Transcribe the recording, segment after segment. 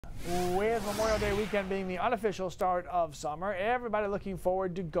With Memorial Day weekend being the unofficial start of summer, everybody looking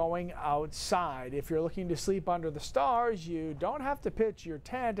forward to going outside. If you're looking to sleep under the stars, you don't have to pitch your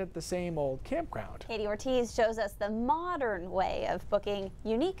tent at the same old campground. Katie Ortiz shows us the modern way of booking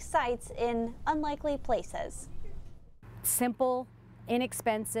unique sites in unlikely places. Simple,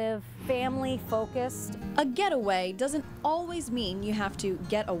 inexpensive, family-focused. A getaway doesn't always mean you have to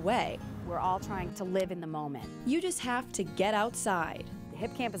get away. We're all trying to live in the moment. You just have to get outside.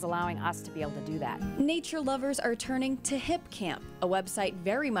 Hipcamp is allowing us to be able to do that. Nature lovers are turning to Hipcamp, a website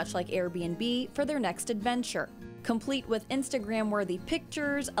very much like Airbnb for their next adventure. Complete with Instagram-worthy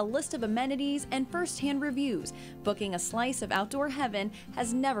pictures, a list of amenities, and first-hand reviews, booking a slice of outdoor heaven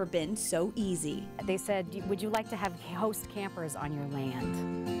has never been so easy. They said, would you like to have host campers on your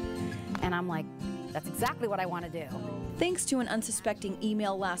land? And I'm like, that's exactly what I want to do. Thanks to an unsuspecting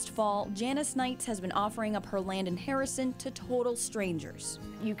email last fall, Janice Knights has been offering up her land in Harrison to total strangers.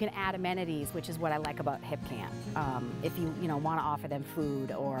 You can add amenities, which is what I like about Hipcamp. If you want to offer them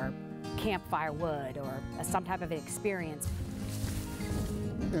food or campfire wood or some type of experience.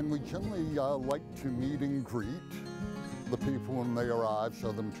 And we generally like to meet and greet the people when they arrive,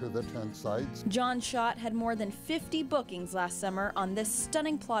 show them to the tent sites. John Schott had more than 50 bookings last summer on this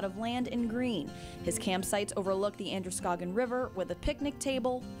stunning plot of land in Green. His campsites overlook the Androscoggin River with a picnic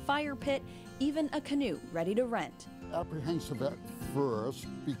table, fire pit, even a canoe ready to rent. Apprehensive at first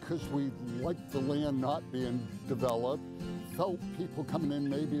because we liked the land not being developed, felt people coming in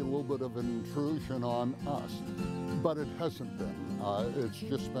maybe a little bit of an intrusion on us, but it hasn't been. It's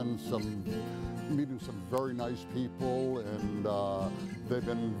just been meeting some very nice people, and they've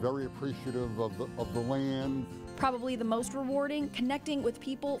been very appreciative of the land. Probably the most rewarding, connecting with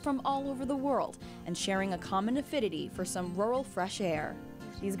people from all over the world and sharing a common affinity for some rural fresh air.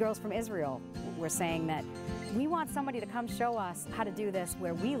 These girls from Israel were saying that we want somebody to come show us how to do this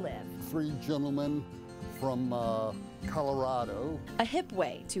where we live. 3 gentlemen from Colorado. A hip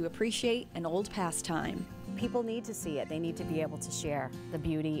way to appreciate an old pastime. People need to see it. They need to be able to share the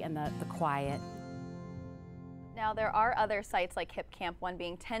beauty and the quiet. Now, there are other sites like Hipcamp, one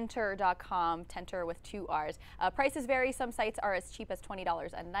being Tenter.com, Tenter with 2 R's. Prices vary. Some sites are as cheap as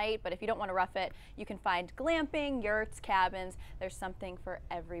 $20 a night, but if you don't want to rough it, you can find glamping, yurts, cabins. There's something for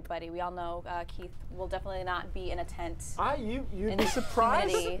everybody. We all know Keith will definitely not be in a tent. You'd be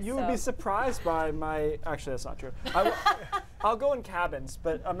surprised. You would be surprised by my. Actually, that's not true. I'll go in cabins,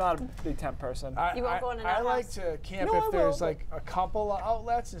 but I'm not a big tent person. You won't go in I like to camp if there's like a couple of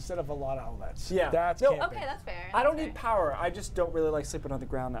outlets instead of a lot of outlets. Yeah. That's camping. Okay, that's fair. I don't need power. I just don't really like sleeping on the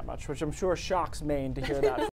ground that much, which I'm sure shocks Maine to hear that.